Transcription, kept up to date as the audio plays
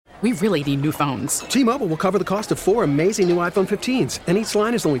We really need new phones. T-Mobile will cover the cost of 4 amazing new iPhone 15s, and each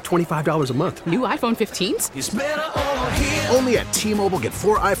line is only $25 a month. New iPhone 15s? It's better over here. Only at T-Mobile, get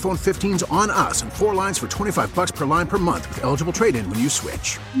 4 iPhone 15s on us and 4 lines for $25 per line per month with eligible trade-in when you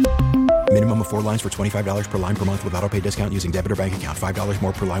switch. Minimum of 4 lines for $25 per line per month with autopay discount using debit or bank account. $5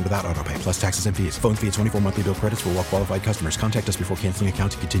 more per line without autopay, plus taxes and fees. Phone fee at 24 monthly bill credits for well-qualified customers. Contact us before canceling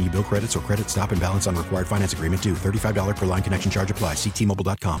account to continue bill credits or credit stop and balance on required finance agreement due. $35 per line connection charge applies. See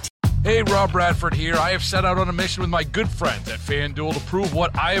T-Mobile.com. Hey, Rob Bradford here. I have set out on a mission with my good friends at FanDuel to prove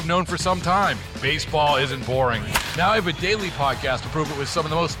what I have known for some time. Baseball isn't boring. Now I have a daily podcast to prove it with some of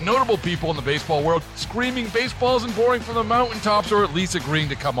the most notable people in the baseball world, screaming baseball isn't boring from the mountaintops, or at least agreeing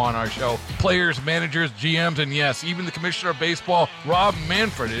to come on our show. Players, managers, GMs, and yes, even the commissioner of baseball, Rob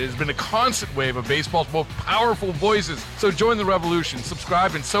Manfred. It has been a constant wave of baseball's most powerful voices. So join the revolution.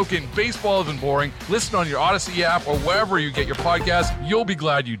 Subscribe and soak in Baseball Isn't Boring. Listen on your Odyssey app or wherever you get your podcasts. You'll be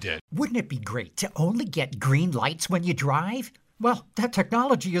glad you did. Wouldn't it be great to only get green lights when you drive? Well, that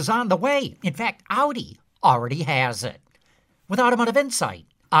technology is on the way. In fact, Audi already has it. With Automotive Insight,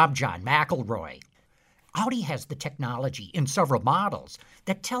 I'm John McElroy. Audi has the technology in several models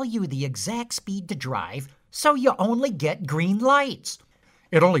that tell you the exact speed to drive so you only get green lights.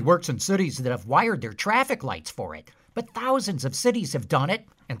 It only works in cities that have wired their traffic lights for it, but thousands of cities have done it,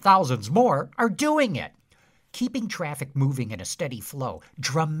 and thousands more are doing it. Keeping traffic moving in a steady flow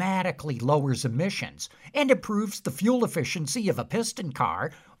dramatically lowers emissions and improves the fuel efficiency of a piston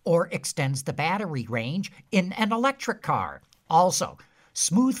car or extends the battery range in an electric car. Also,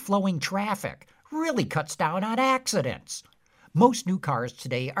 smooth flowing traffic really cuts down on accidents. Most new cars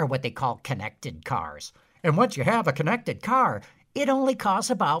today are what they call connected cars. And once you have a connected car, it only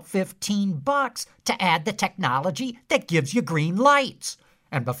costs about $15 to add the technology that gives you green lights.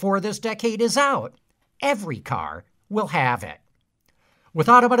 And before this decade is out, every car will have it. With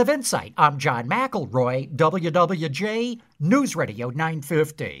Automotive Insight, I'm John McElroy, WWJ News Radio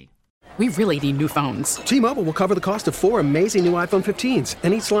 950. We really need new phones. T-Mobile will cover the cost of 4 amazing new iPhone 15s,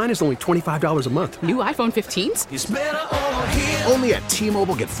 and each line is only $25 a month. New iPhone 15s? It's better over here. Only at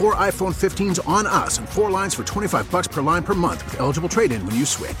T-Mobile, get 4 iPhone 15s on us and 4 lines for $25 per line per month with eligible trade-in when you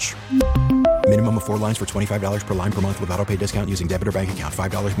switch. Minimum of 4 lines for $25 per line per month with autopay discount using debit or bank account.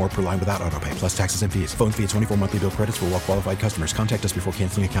 $5 more per line without autopay, plus taxes and fees. Phone fee at 24 monthly bill credits for well-qualified customers. Contact us before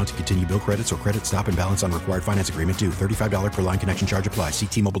canceling account to continue bill credits or credit stop and balance on required finance agreement due. $35 per line connection charge applies. See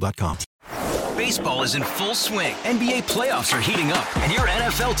T-Mobile.com. Baseball is in full swing. NBA playoffs are heating up, and your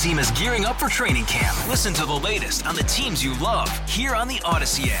NFL team is gearing up for training camp. Listen to the latest on the teams you love here on the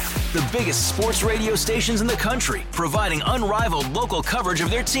Odyssey app. The biggest sports radio stations in the country, providing unrivaled local coverage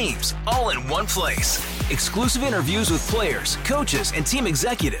of their teams, all in one place. Exclusive interviews with players, coaches, and team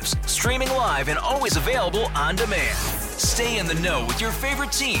executives, streaming live and always available on demand. Stay in the know with your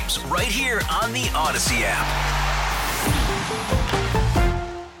favorite teams right here on the Odyssey app.